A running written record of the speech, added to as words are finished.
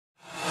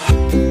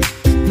Hello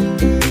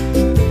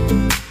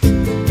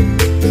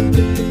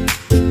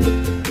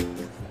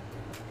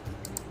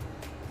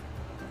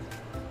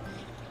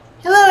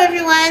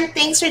everyone,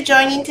 thanks for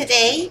joining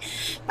today.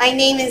 My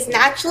name is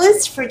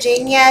naturalist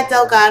Virginia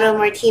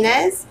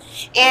Delgado-Martinez,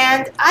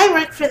 and I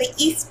work for the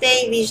East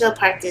Bay Regional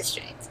Park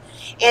District.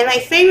 And my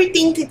favorite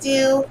thing to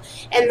do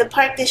in the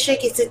park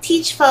district is to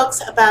teach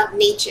folks about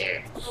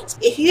nature.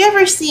 If you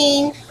ever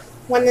seen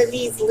one of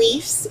these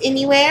leaves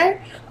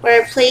anywhere, or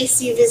a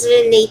place you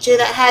visited in nature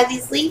that had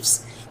these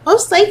leaves,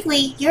 most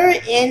likely you're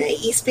in an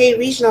East Bay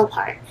Regional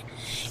Park.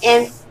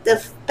 And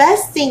the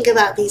best thing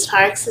about these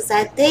parks is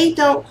that they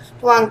don't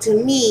belong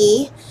to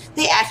me,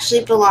 they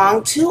actually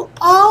belong to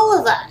all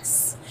of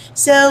us.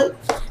 So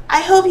I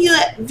hope you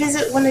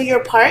visit one of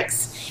your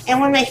parks, and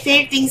one of my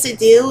favorite things to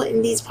do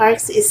in these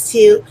parks is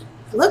to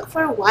look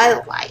for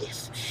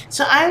wildlife.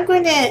 So I'm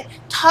going to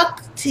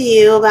talk to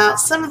you about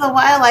some of the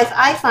wildlife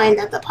I find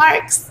at the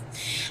parks.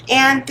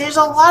 And there's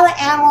a lot of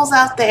animals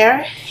out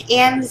there,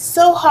 and it's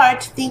so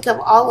hard to think of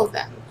all of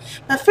them.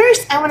 But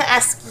first I want to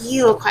ask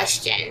you a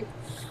question.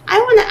 I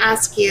want to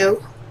ask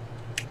you,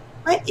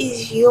 what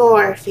is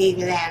your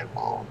favorite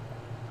animal?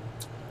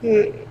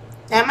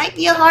 That might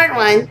be a hard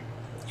one,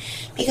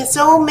 because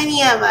so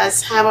many of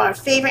us have our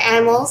favorite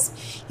animals.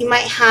 You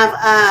might have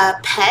a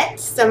pet.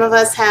 Some of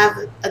us have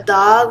a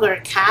dog or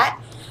a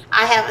cat.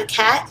 I have a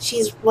cat.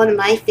 She's one of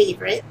my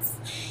favorites.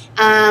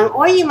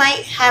 Or you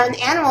might have an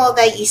animal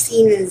that you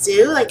see in the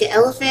zoo, like an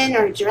elephant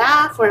or a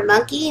giraffe or a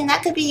monkey, and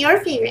that could be your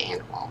favorite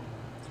animal.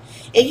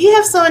 If you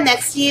have someone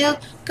next to you,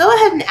 go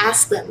ahead and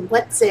ask them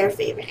what's their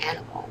favorite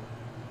animal.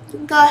 You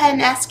can go ahead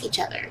and ask each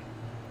other.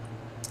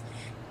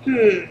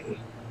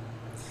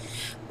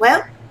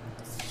 Well,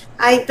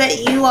 I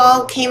bet you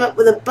all came up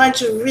with a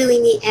bunch of really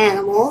neat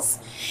animals,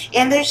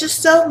 and there's just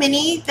so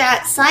many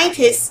that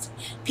scientists,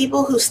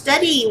 people who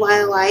study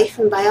wildlife,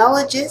 and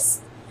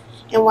biologists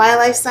and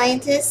wildlife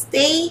scientists,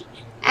 they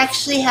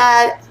actually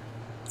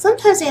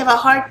sometimes they have a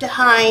hard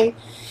time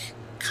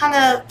kind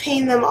of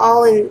putting them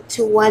all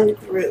into one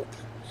group.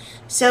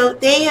 So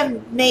they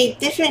have made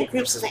different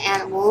groups of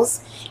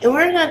animals, and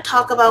we're going to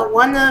talk about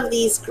one of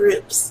these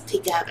groups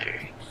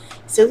together.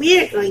 So we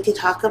are going to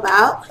talk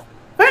about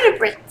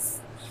vertebrates.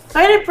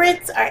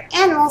 Vertebrates are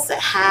animals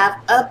that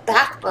have a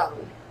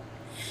backbone.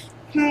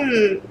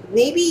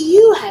 Maybe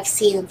you have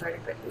seen a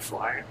vertebrate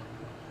before,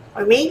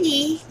 or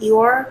maybe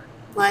you're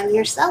one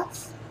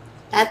yourself.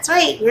 That's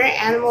right, we're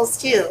animals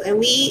too, and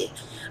we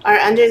are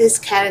under this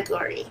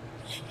category.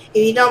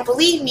 If you don't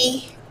believe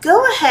me,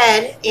 go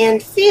ahead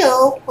and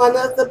feel one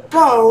of the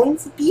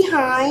bones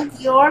behind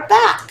your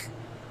back.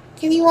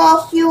 Can you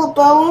all feel a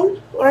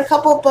bone or a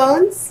couple of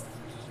bones?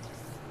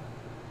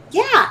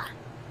 Yeah,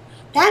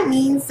 that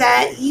means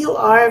that you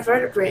are a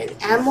vertebrate, an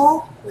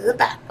animal with a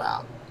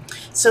backbone.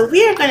 So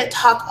we are going to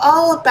talk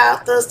all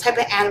about those type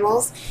of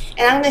animals,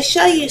 and I'm going to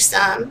show you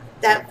some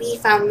that we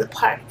found in the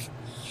park.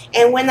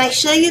 And when I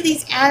show you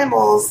these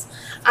animals,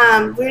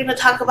 we're going to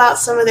talk about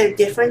some of their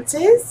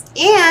differences,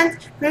 and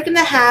we're going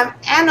to have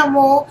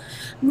animal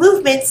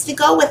movements to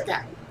go with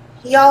them.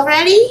 Y'all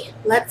ready?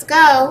 Let's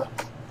go.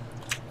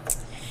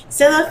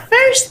 So the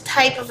first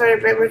type of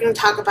vertebrate we're going to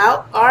talk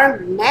about are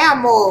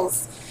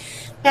mammals.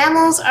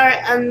 Mammals are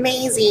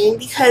amazing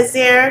because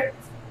they're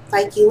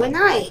like you and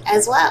I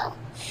as well.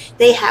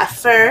 They have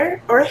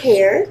fur or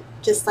hair,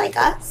 just like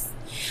us,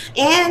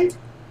 and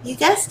you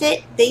guessed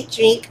it, they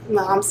drink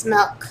mom's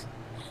milk.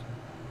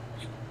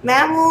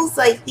 Mammals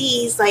like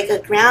these, like a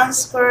ground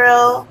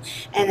squirrel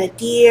and a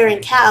deer and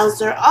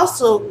cows, are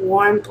also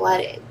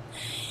warm-blooded.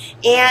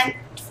 And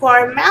for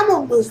our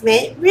mammal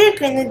movement, we're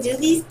going to do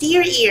these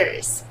deer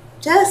ears,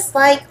 just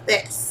like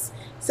this.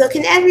 So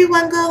can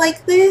everyone go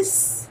like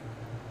this?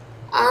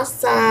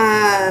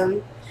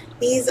 Awesome.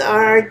 These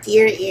are our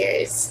deer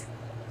ears.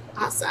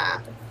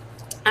 Awesome.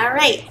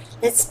 Alright,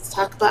 let's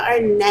talk about our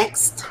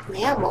next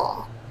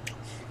mammal.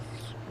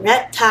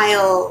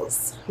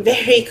 Reptiles.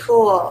 Very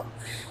cool.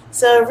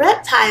 So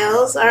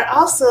reptiles are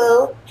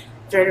also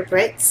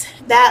vertebrates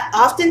that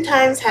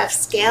oftentimes have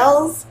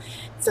scales.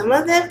 Some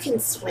of them can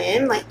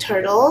swim, like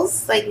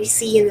turtles, like we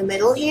see in the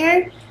middle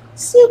here.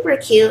 Super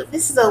cute.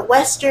 This is a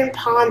western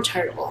pond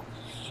turtle.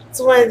 It's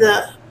one of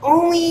the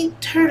only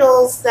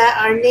turtles that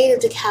are native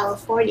to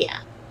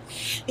California.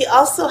 We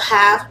also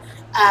have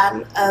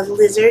a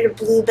lizard, a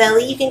blue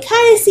belly. You can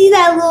kind of see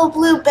that little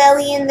blue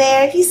belly in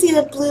there. If you see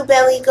the blue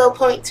belly, go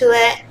point to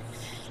it.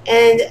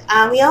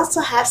 And we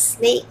also have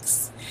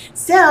snakes.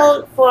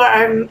 So for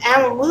our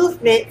animal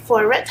movement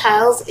for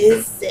reptiles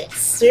is this.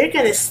 So you're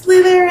going to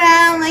slither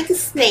around like a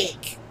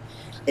snake.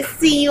 Let's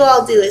see you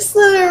all do it.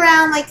 Slither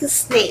around like a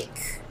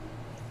snake.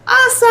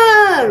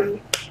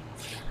 Awesome!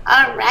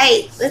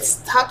 Alright, let's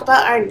talk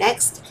about our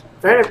next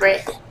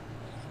vertebrate.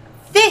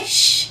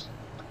 Fish.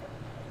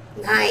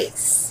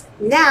 Nice.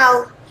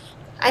 Now,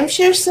 I'm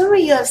sure some of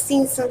you have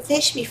seen some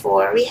fish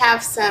before. We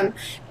have some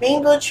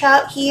rainbow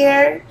trout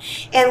here.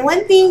 And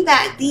one thing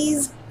that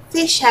these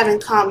fish have in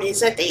common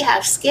is that they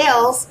have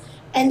scales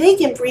and they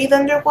can breathe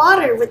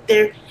underwater with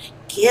their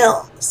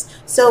gills.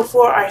 So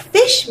for our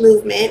fish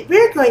movement,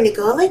 we're going to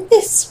go like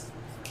this.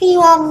 Can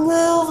you all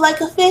move like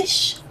a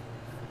fish?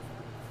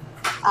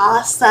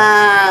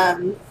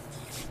 Awesome.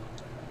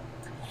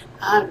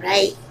 All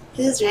right,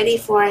 who's ready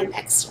for our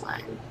next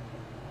one?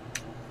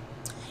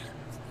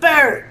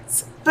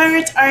 Birds.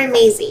 Birds are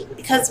amazing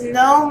because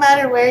no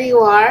matter where you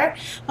are,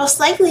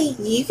 most likely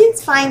you can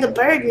find a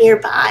bird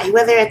nearby,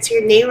 whether it's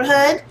your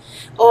neighborhood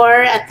or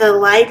at the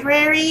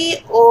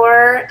library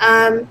or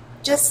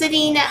just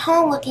sitting at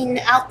home looking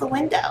out the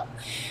window.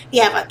 We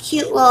have a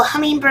cute little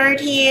hummingbird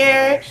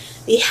here.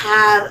 We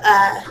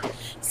have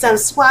some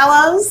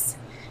swallows.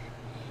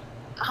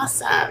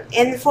 Awesome.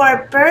 And for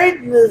our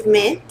bird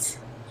movement,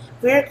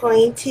 we're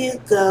going to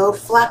go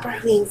flap our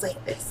wings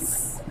like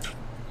this.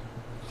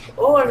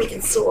 Or we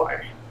can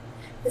soar.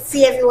 Let's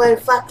see everyone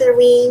flap their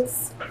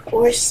wings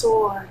or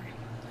soar.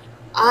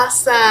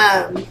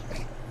 Awesome.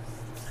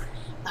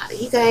 Wow,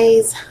 you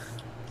guys,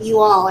 you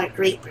all are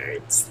great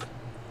birds.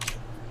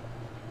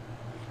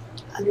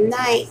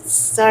 Nice.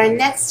 So our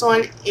next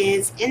one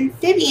is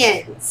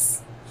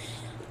amphibians.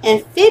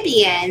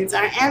 Amphibians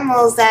are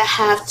animals that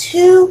have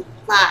two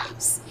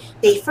lives.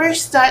 They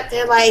first start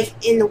their life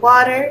in the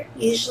water,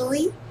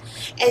 usually,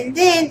 and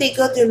then they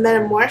go through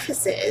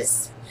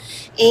metamorphosis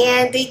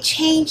and they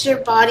change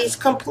their bodies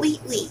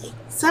completely.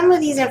 Some of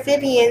these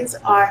amphibians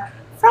are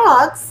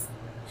frogs,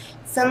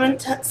 some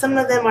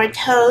of them are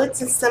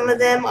toads, and some of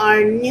them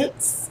are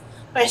newts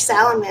or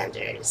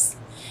salamanders.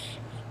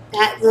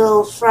 That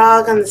little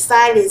frog on the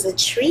side is a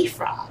tree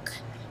frog.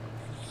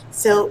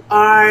 So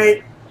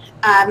our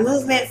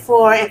movement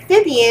for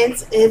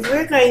amphibians is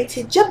we're going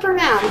to jump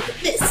around like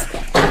this.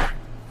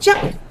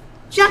 Jump,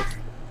 jump.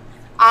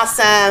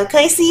 Awesome.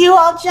 Can I see you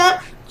all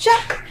jump,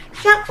 jump,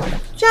 jump,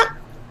 jump?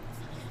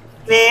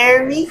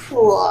 Very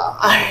cool. All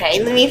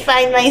right, let me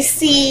find my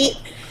seat.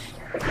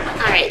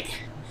 All right,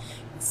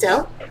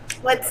 so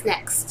what's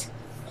next?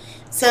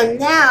 So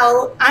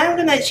now I'm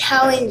going to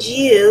challenge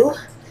you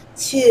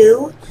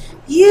to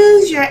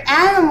use your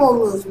animal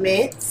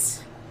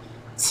movements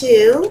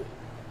to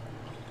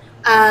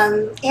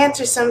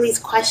answer some of these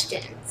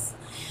questions.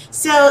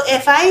 So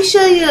if I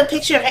show you a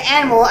picture of an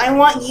animal, I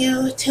want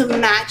you to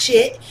match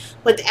it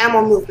with the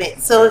animal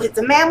movement. So if it's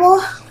a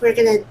mammal, we're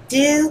going to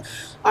do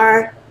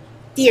our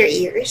deer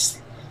ears.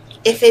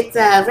 If it's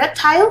a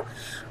reptile,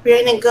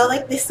 we're going to go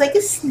like this, like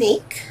a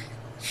snake.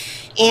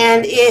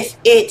 And if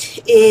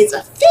it is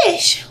a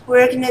fish,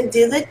 we're going to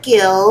do the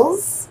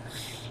gills.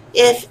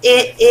 If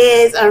it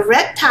is a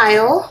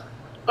reptile,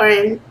 or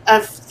an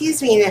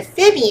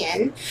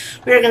amphibian,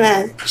 we're going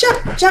to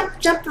jump, jump,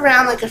 jump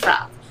around like a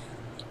frog.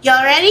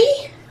 Y'all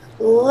ready?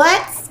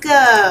 Let's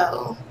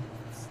go.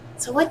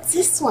 So what's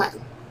this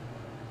one?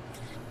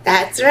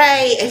 That's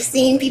right. I've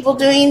seen people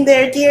doing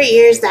their deer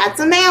ears. That's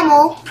a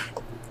mammal.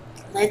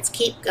 Let's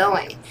keep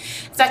going.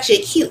 It's actually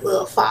a cute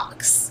little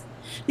fox.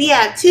 We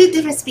have two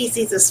different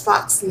species of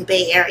fox in the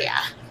Bay Area.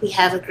 We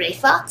have a gray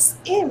fox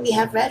and we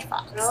have red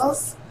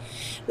fox.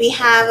 We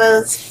have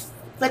a,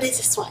 what is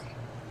this one?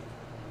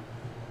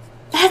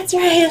 That's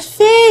right, a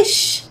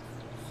fish.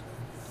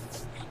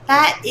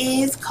 That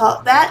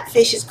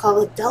fish is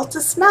called a delta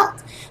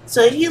smelt.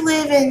 So if you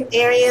live in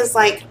areas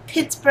like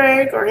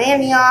Pittsburgh or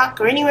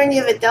Antioch or anywhere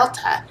near the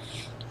delta,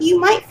 you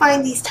might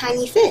find these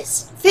tiny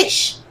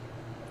fish.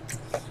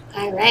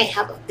 All right,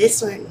 how about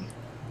this one?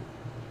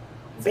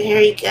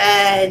 Very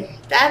good.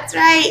 That's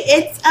right,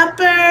 it's a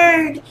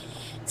bird.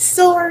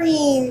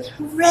 Soaring,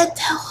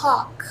 red-tailed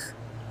hawk.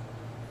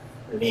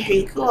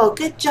 Very cool.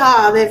 Good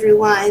job,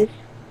 everyone.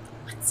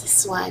 What's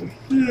this one?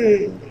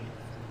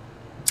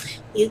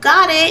 You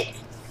got it.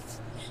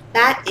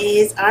 That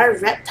is our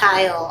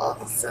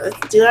reptile. So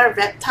let's do our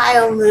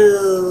reptile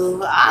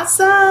move.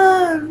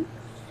 Awesome.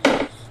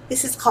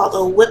 This is called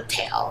a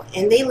whiptail,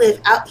 and they live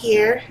out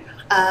here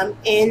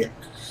in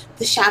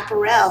the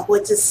chaparral,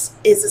 which is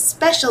a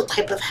special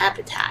type of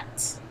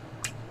habitat.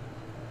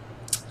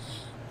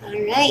 All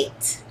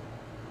right.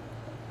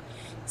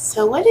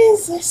 So what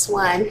is this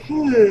one?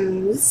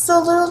 This is a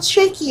little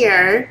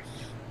trickier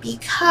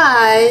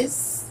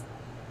because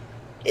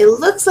it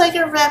looks like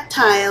a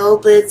reptile,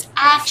 but it's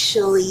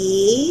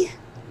actually,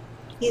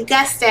 you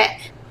guessed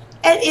it,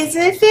 it is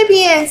an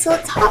amphibian. So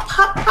it's hop,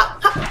 hop,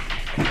 hop, hop.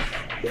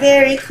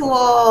 Very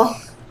cool.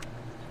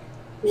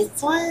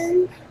 This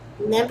one,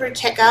 remember,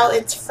 check out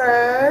its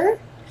fur.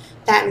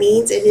 That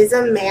means it is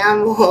a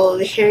mammal.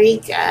 Very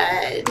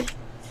good.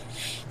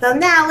 So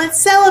now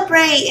let's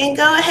celebrate and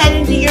go ahead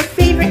and do your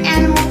favorite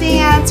animal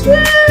dance. Woo!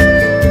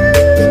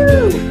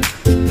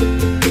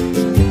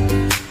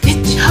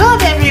 Good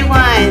job,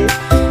 everyone.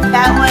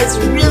 That was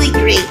really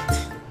great.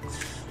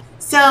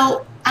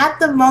 So at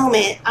the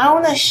moment, I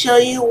want to show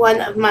you one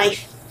of my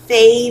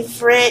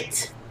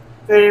favorite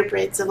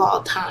vertebrates of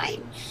all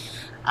time.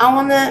 I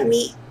want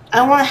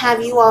to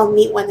have you all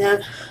meet one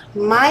of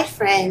my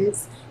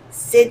friends,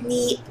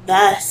 Sydney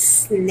the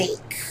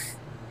snake.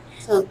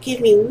 So give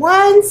me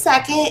 1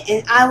 second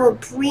and I will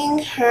bring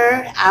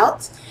her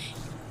out.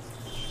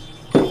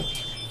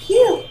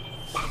 Phew.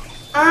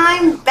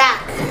 I'm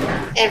back,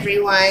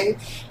 everyone,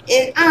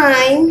 and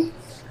I'm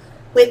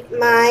with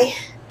my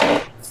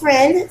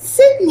friend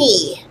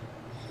Sydney.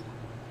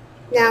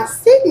 Now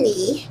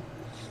Sydney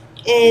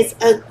is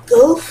a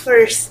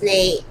gopher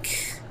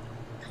snake.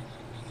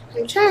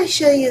 I'm trying to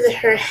show you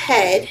her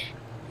head.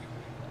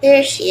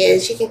 There she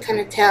is. You can kind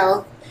of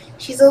tell.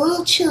 She's a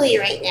little chilly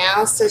right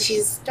now, so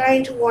she's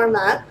starting to warm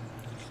up.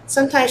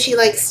 Sometimes she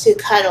likes to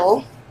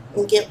cuddle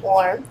and get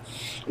warm.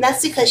 And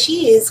that's because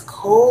she is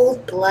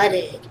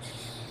cold-blooded.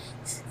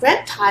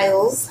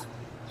 Reptiles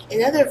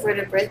and other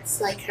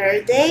vertebrates like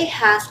her, they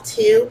have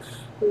to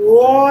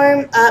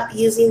warm up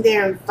using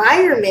their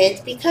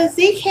environment because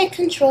they can't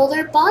control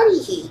their body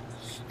heat,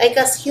 like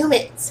us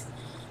humans.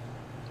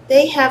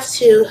 They have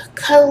to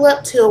cuddle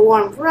up to a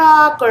warm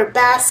rock or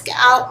bask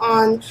out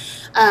on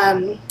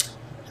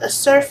a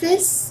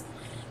surface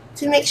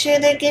to make sure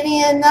they're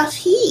getting enough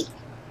heat.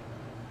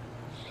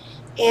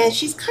 And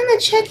she's kind of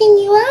checking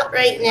you out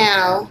right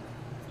now.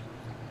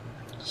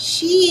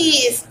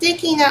 She is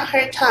sticking out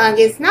her tongue.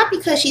 It's not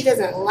because she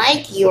doesn't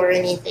like you or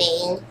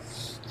anything.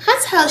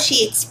 That's how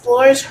she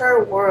explores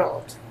her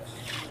world.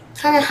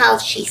 Kind of how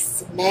she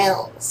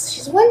smells.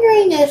 She's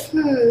wondering if,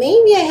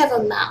 maybe I have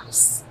a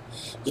mouse.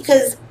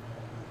 Because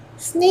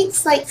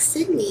snakes like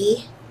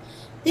Sydney,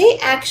 they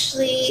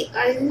actually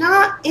are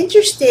not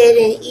interested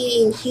in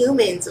eating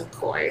humans, of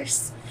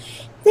course.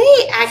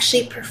 They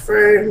actually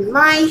prefer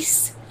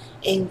mice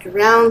and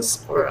ground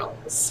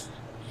squirrels.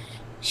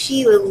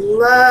 She would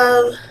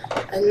love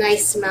a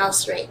nice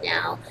mouse right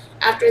now.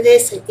 After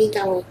this, I think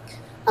I'll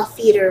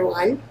feed her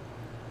one.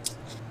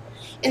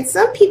 And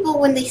some people,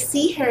 when they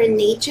see her in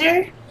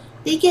nature,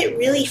 they get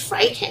really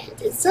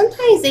frightened. And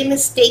sometimes they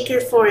mistake her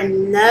for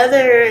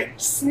another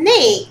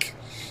snake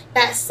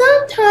that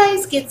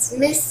sometimes gets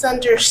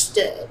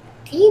misunderstood.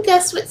 Can you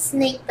guess what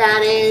snake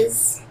that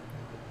is?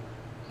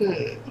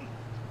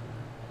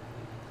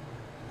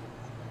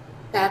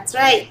 That's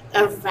right,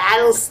 a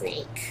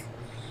rattlesnake.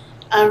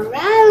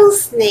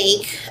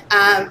 Rattlesnakes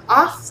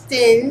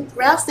often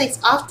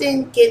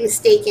get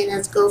mistaken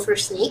as gopher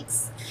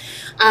snakes,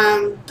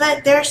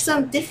 but there are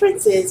some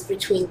differences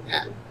between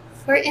them.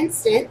 For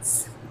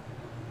instance,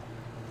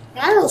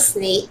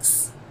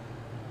 rattlesnakes,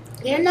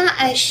 they're not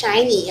as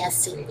shiny as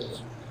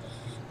Sydney.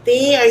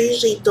 They are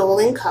usually dull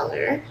in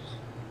color.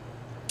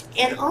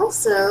 And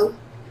also,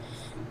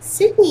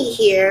 Sydney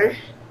here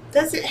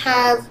doesn't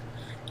have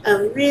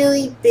a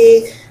really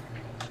big,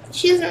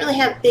 she doesn't really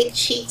have big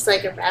cheeks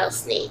like a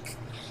rattlesnake.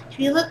 If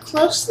you look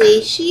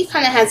closely, she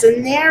kind of has a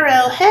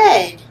narrow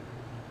head,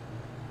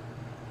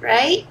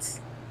 right?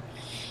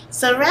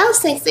 So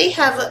rattlesnakes, they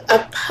have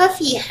a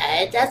puffy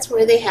head. That's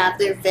where they have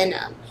their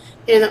venom.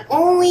 They're the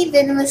only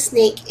venomous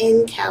snake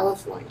in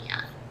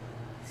California.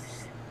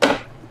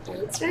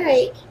 That's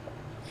right.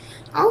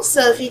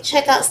 Also, if you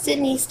check out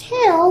Sydney's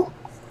tail,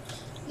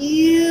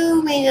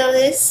 you may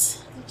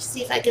notice, let's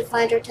see if I can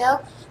find her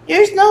tail,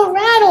 there's no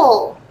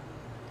rattle.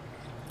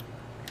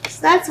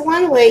 So that's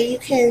one way you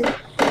can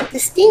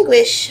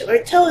distinguish or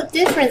tell the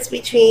difference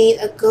between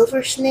a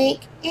gopher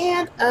snake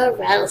and a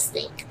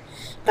rattlesnake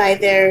by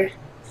their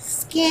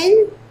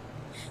skin,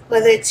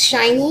 whether it's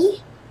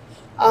shiny,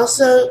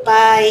 also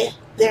by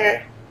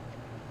their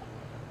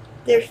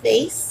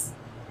face,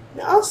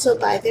 and also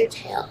by their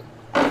tail.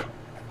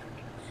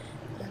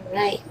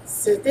 Alright,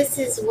 so this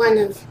is one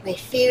of my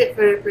favorite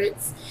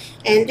vertebrates,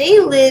 and they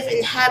live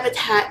in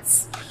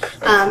habitats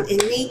in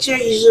nature,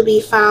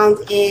 usually found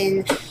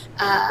in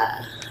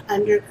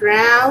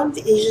underground,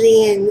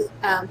 usually in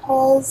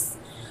holes,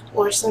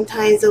 or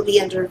sometimes they'll be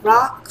under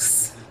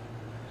rocks.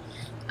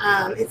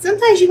 And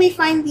sometimes you may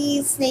find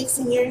these snakes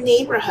in your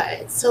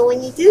neighborhood. So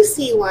when you do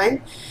see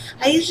one,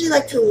 I usually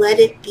like to let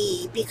it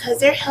be because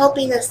they're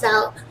helping us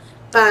out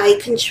by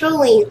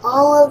controlling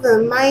all of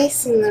the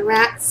mice and the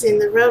rats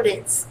and the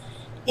rodents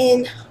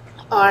in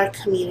our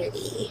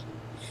community.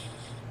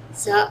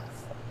 So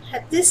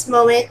at this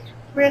moment,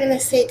 we're going to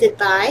say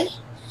goodbye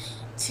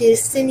to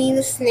Sydney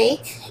the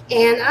snake,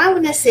 and I'm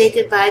going to say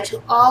goodbye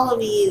to all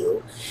of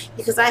you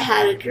because I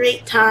had a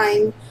great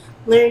time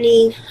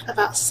learning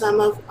about some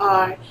of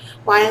our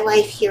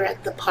wildlife here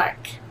at the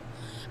park.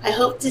 I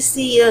hope to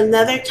see you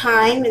another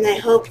time, and I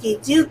hope you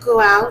do go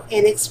out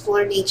and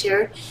explore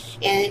nature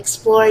and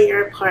explore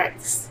your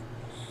parks.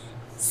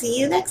 See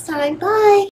you next time. Bye.